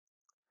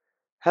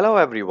Hello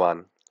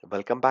everyone,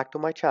 welcome back to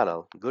my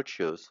channel,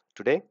 Gudshuis.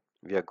 Today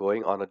we are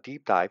going on a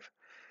deep dive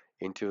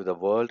into the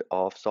world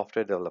of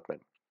software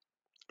development.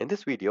 In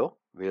this video,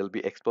 we'll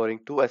be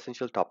exploring two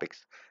essential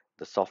topics,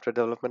 the software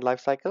development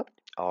lifecycle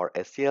or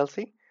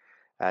SDLC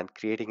and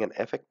creating an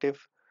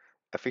effective,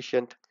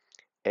 efficient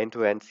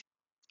end-to-end.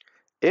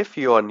 If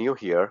you are new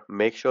here,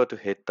 make sure to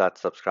hit that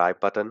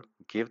subscribe button,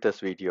 give this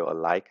video a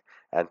like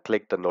and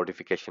click the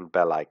notification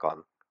bell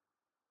icon.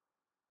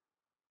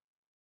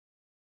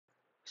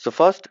 So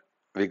first,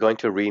 we're going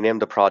to rename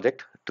the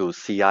project to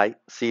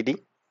CICD,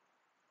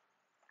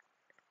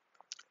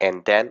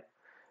 and then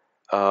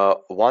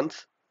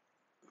once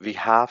we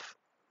have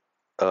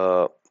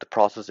the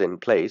process in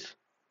place,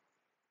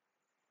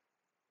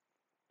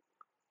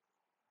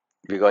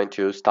 we're going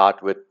to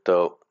start with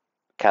the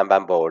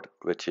Kanban board,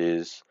 which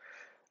is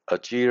a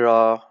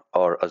Jira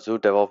or Azure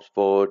DevOps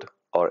board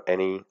or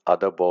any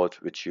other board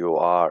which you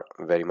are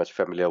very much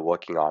familiar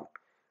working on.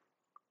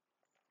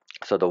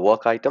 So the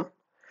work item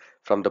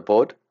from the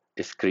board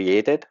is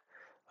created.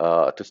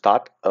 To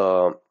start,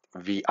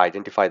 we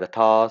identify the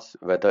task,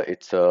 whether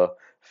it's a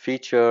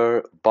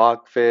feature,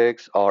 bug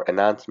fix, or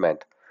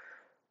enhancement.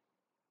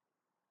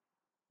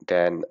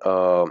 Then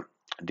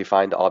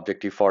define the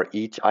objective for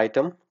each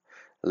item,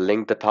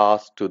 link the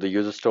task to the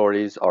user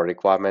stories or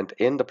requirement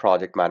in the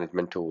project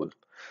management tool,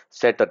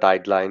 set the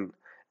deadline,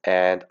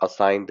 and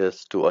assign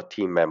this to a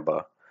team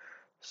member.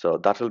 So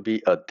that will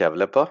be a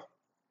developer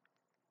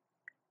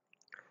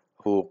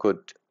who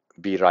could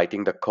be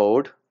writing the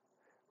code.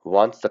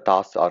 Once the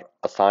tasks are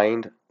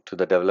assigned to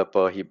the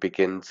developer, he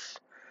begins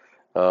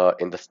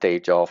in the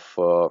stage of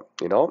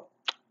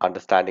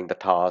understanding the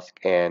task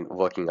and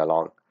working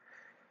along,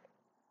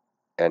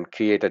 and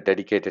create a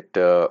dedicated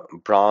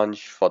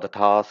branch for the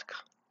task,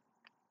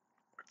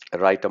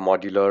 write a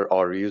modular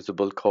or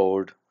reusable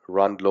code,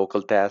 run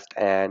local test,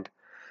 and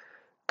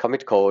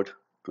commit code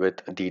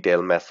with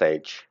detailed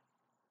message.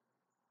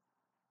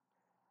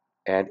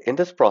 And in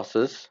this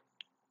process,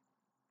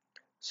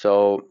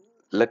 so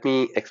let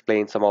me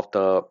explain some of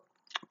the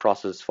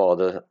process for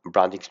the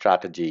branching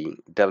strategy.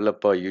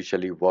 Developer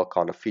usually work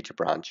on a feature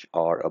branch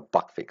or a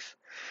bug fix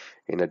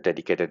in a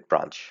dedicated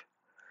branch,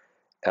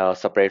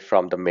 separate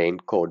from the main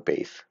code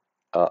base,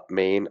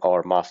 main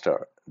or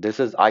master. This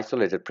is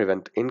isolated,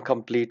 prevent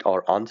incomplete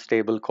or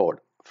unstable code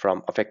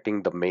from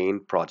affecting the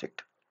main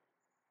project.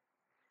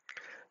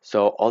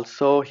 So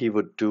also he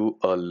would do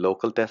a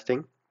local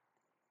testing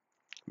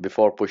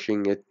before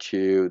pushing it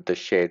to the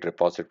shared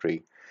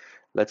repository.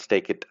 Let's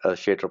take it a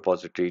shared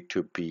repository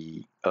to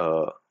be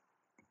a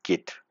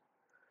Git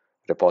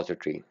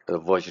repository, a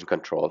version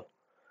control.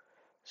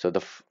 So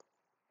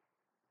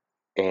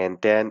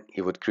and then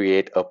he would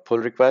create a pull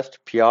request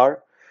PR.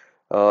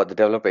 The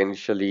developer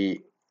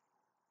initially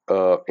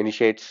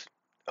initiates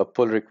a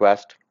pull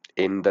request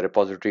in the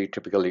repository,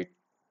 typically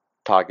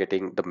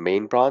targeting the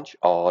main branch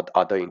or the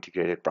other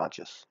integrated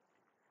branches.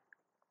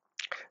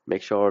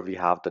 Make sure we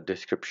have the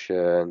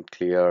description,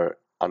 clear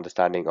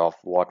understanding of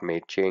what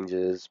made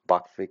changes,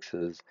 bug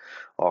fixes,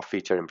 or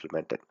feature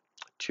implemented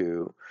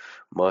to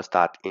merge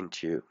that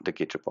into the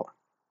Git repo.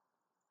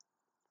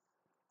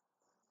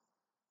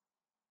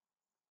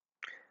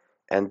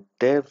 And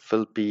there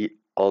will be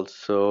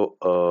also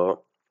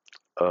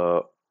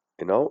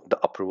the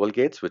approval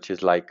gates, which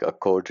is like a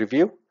code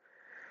review.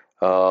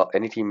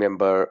 Any team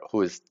member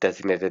who is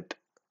designated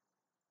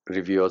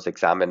reviewers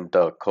examine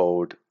the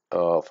code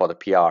for the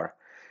PR,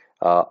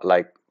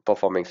 like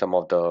performing some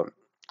of the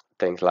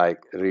things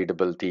like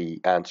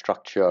readability and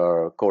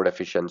structure, code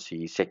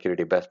efficiency,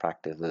 security best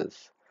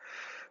practices,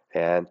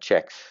 and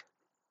checks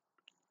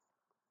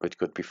which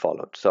could be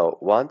followed. So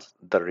once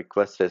the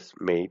request is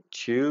made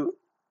to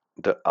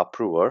the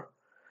approver,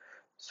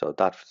 so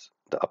that's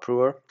the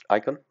approver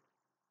icon,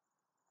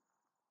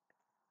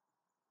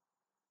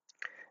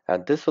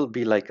 and this will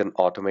be like an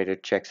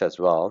automated checks as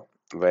well,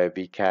 where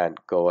we can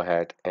go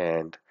ahead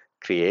and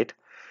create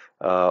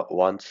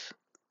once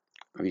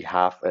we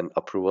have an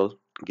approval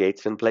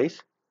gates in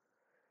place,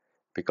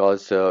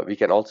 because we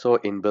can also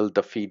inbuild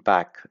the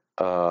feedback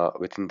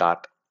within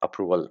that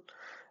approval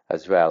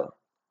as well,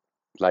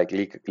 like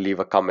leave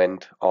a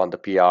comment on the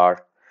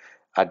PR,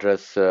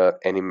 address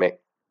any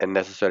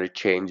unnecessary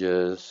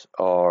changes,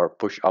 or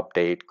push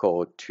update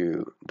code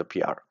to the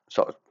PR,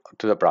 so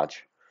to the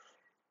branch.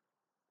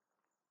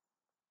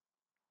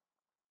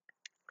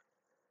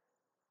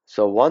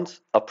 So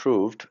once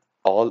approved,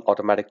 all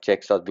automatic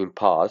checks have been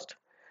passed.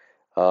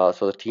 So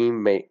the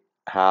team may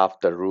have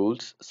the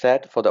rules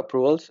set for the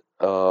approvals,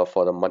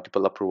 for the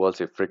multiple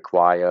approvals if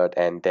required,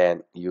 and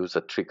then use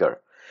a trigger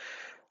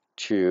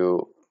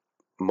to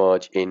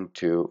merge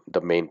into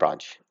the main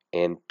branch.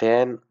 And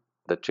then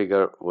the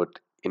trigger would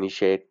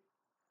initiate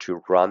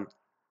to run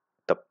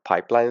the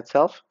pipeline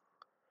itself,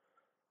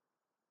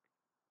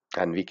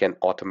 and we can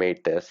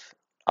automate this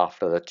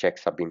after the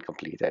checks have been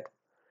completed.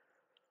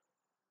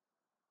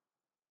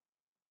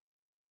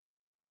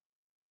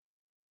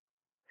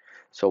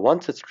 So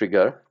once it's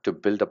triggered to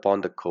build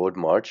upon the code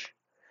merge,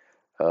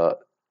 uh,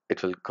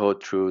 it will go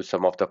through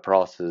some of the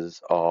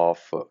process of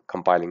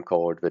compiling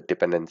code with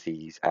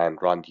dependencies and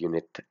run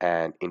unit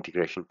and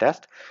integration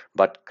test.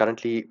 But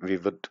currently, we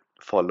would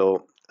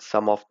follow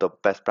some of the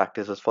best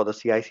practices for the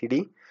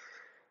CI/CD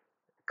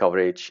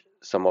coverage,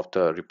 some of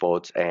the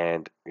reports,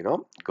 and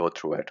go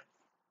through it.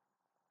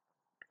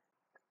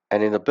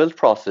 And in the build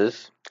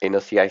process, in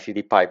a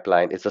CI/CD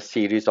pipeline, it's a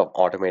series of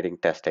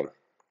automating testing.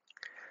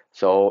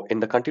 So in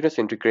the continuous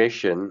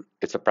integration,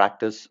 it's a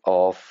practice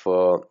of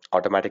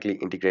automatically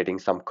integrating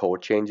some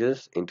code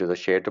changes into the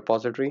shared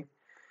repository.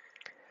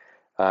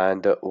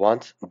 And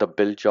once the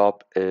build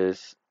job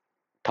is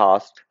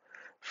tasked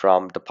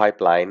from the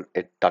pipeline,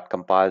 that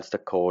compiles the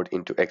code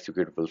into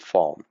executable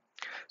form.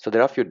 So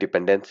there are a few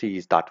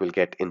dependencies that will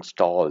get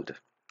installed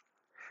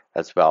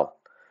as well.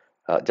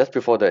 Just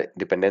before the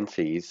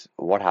dependencies,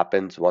 what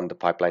happens when the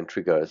pipeline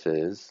triggers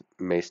is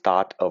may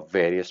start of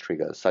various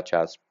triggers such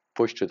as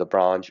push to the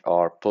branch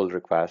or pull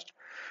request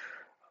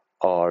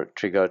or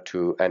trigger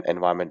to an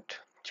environment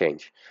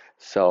change.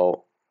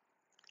 So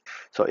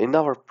in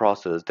our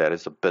process, there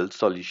is a build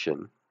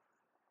solution,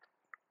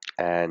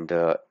 and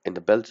in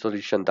the build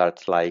solution,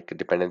 that's like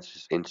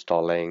dependencies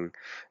installing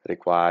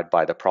required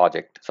by the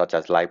project, such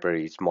as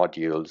libraries,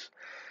 modules,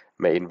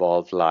 may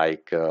involve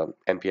like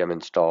npm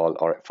install,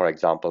 or for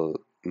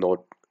example, Node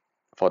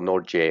for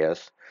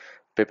Node.js,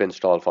 pip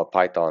install for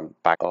Python,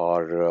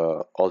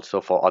 or also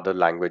for other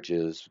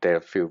languages. There are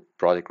a few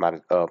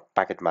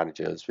package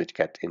managers which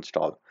get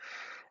installed,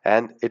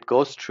 and it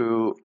goes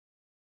through.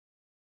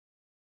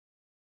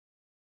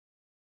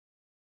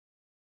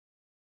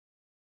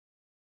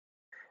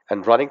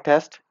 And running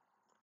test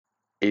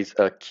is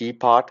a key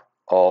part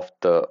of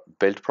the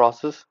build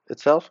process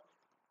itself.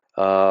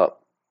 Uh,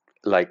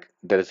 like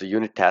there is a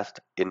unit test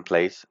in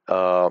place,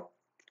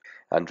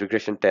 and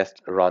regression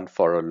tests run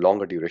for a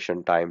longer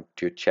duration time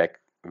to check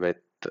with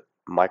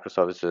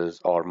microservices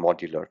or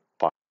modular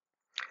part.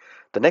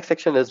 The next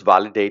section is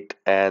validate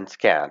and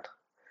scan.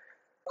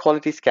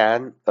 Quality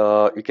scan,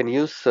 you can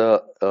use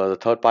the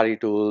third-party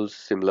tools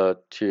similar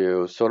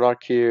to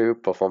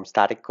SonarQube, perform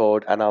static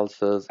code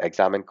analysis,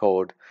 examine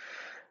code,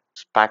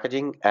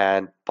 packaging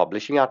and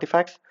publishing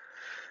artifacts.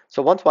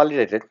 So once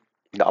validated,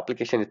 the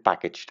application is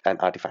packaged and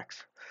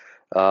artifacts.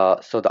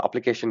 So the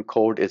application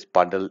code is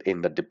bundled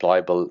in the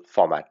deployable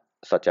format,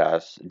 such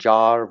as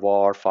jar,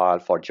 war file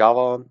for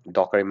Java,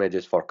 Docker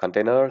images for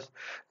containers,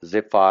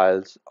 zip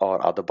files,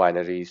 or other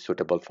binaries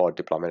suitable for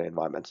deployment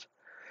environments.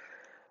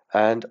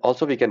 And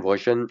also we can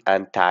version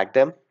and tag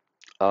them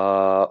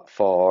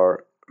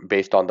for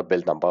based on the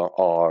build number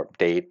or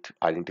date,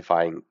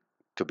 identifying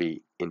to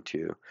be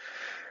into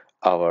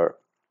our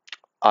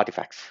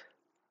artifacts.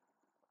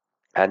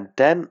 And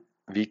then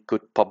we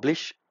could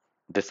publish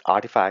these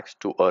artifacts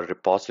to a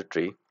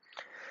repository,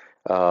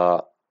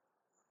 uh,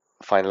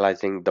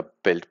 finalizing the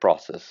build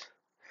process.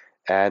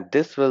 And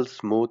this will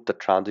smooth the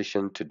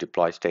transition to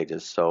deploy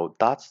stages. So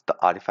that's the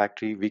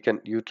artifactory. We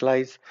can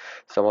utilize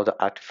some of the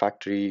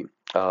artifactory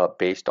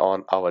based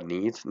on our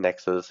needs.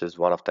 Nexus is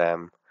one of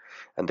them.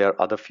 And there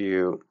are other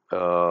few,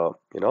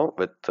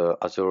 with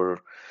Azure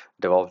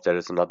DevOps, there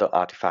is another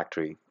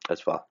artifactory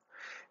as well.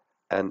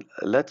 And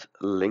let's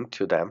link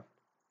to them,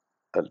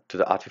 to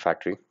the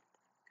artifactory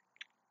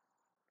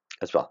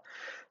as well.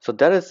 So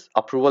there is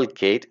approval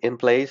gate in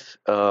place,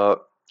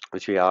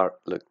 which we are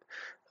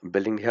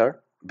building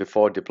here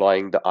before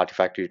deploying the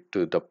artifactory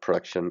to the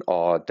production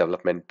or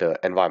development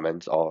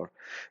environments or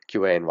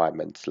QA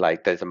environments.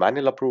 Like there's a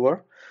manual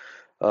approver,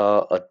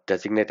 a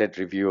designated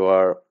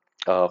reviewer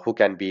who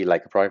can be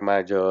like a product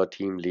manager,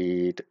 team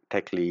lead,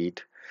 tech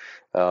lead,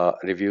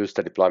 reviews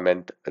the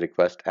deployment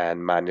request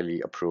and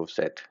manually approves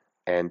it,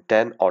 and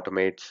then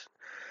automates.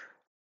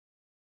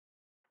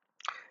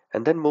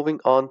 And then moving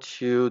on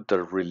to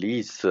the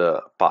release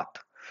part,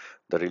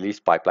 the release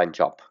pipeline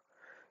job.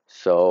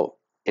 So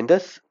in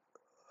this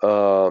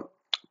uh,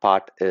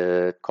 part,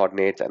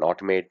 coordinates and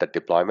automate the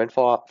deployment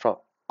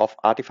of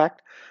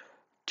artifact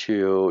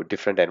to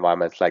different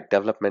environments like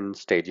development,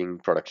 staging,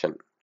 production.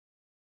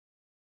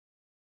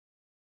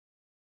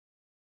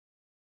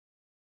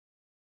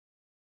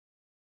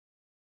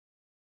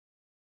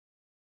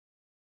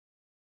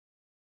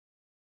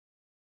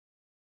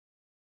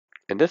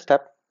 In this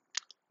step,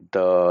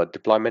 the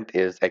deployment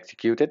is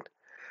executed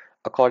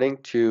according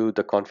to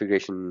the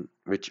configuration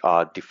which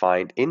are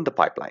defined in the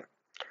pipeline.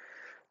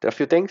 There are a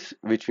few things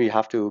which we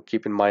have to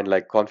keep in mind,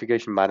 like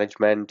configuration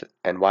management,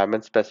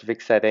 environment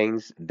specific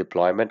settings,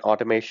 deployment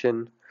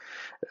automation,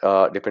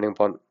 depending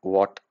upon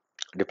what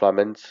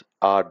deployments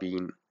are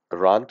being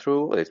run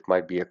through. It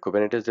might be a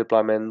Kubernetes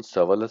deployment,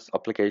 serverless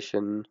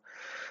application,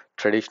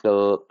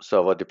 traditional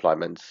server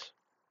deployments.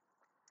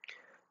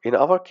 In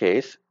our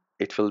case,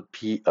 it will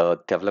be a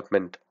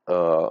development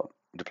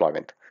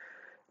deployment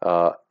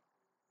uh,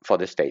 for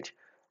this stage.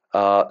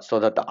 So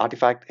that the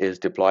artifact is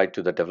deployed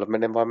to the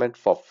development environment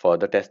for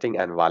further testing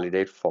and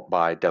validate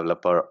by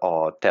developer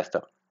or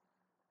tester.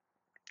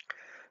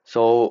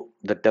 So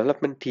the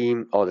development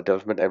team or the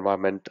development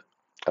environment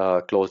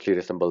closely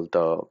resemble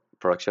the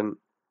production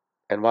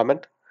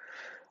environment.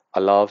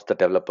 allows the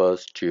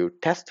developers to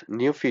test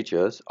new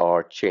features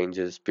or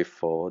changes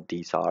before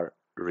these are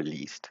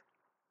released.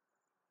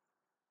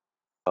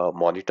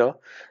 Monitor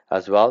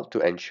as well to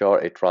ensure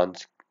it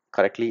runs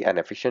correctly and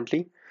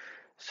efficiently.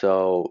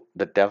 So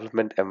the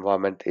development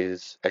environment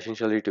is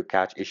essentially to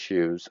catch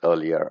issues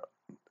earlier,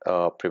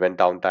 prevent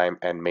downtime,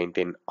 and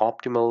maintain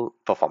optimal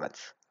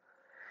performance.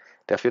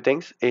 There are a few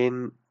things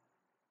in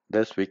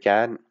this we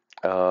can,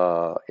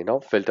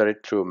 filter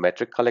it through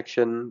metric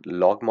collection,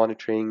 log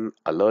monitoring,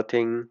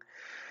 alerting.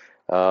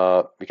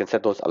 We can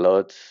set those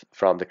alerts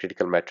from the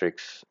critical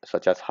metrics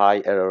such as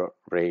high error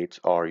rates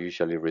or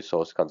usually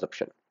resource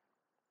consumption.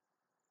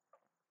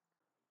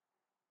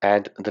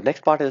 And the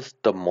next part is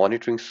the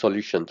monitoring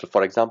solution. So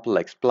for example,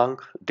 like Splunk,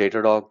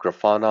 Datadog,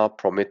 Grafana,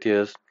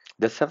 Prometheus,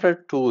 there's several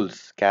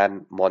tools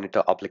can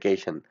monitor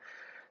application,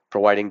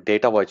 providing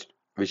data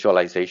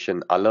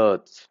visualization,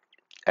 alerts,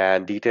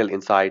 and detailed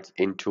insights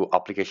into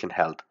application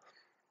health.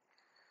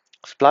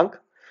 Splunk,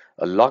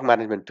 a log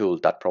management tool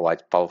that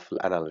provides powerful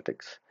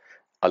analytics,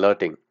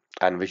 alerting,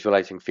 and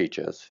visualizing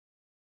features.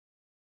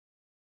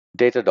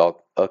 Datadog,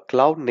 a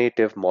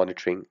cloud-native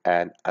monitoring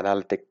and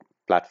analytic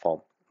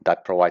platform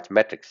that provides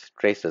metrics,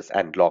 traces,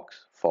 and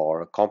logs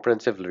for a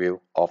comprehensive view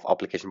of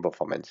application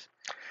performance.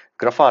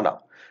 Grafana,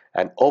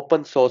 an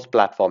open source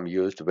platform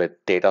used with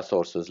data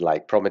sources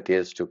like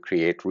Prometheus to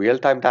create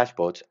real-time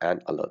dashboards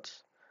and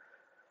alerts.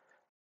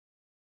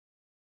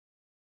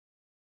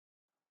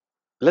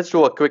 Let's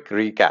do a quick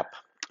recap.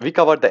 We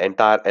covered the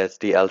entire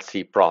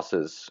SDLC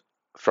process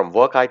from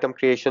work item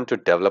creation to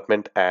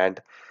development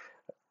and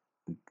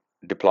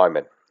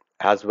deployment,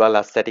 as well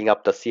as setting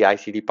up the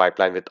CI/CD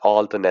pipeline with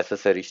all the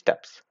necessary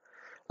steps,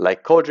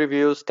 like code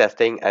reviews,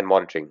 testing, and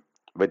monitoring.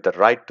 With the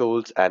right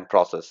tools and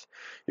process,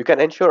 you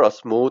can ensure a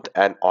smooth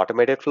and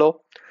automated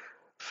flow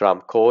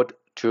from code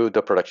to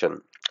the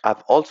production.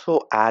 I've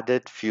also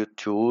added few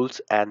tools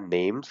and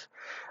names,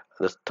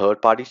 the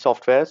third-party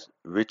softwares,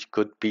 which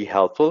could be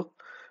helpful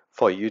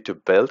for you to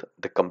build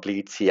the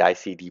complete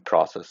CI/CD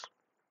process.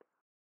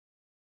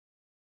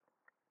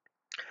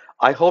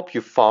 I hope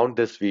you found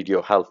this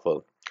video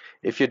helpful.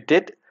 If you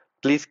did,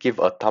 please give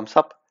a thumbs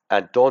up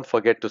and don't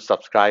forget to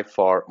subscribe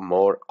for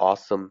more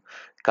awesome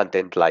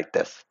content like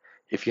this.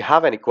 If you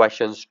have any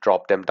questions,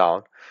 drop them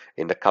down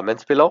in the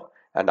comments below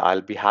and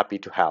I'll be happy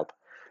to help.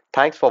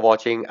 Thanks for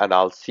watching and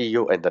I'll see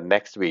you in the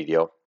next video.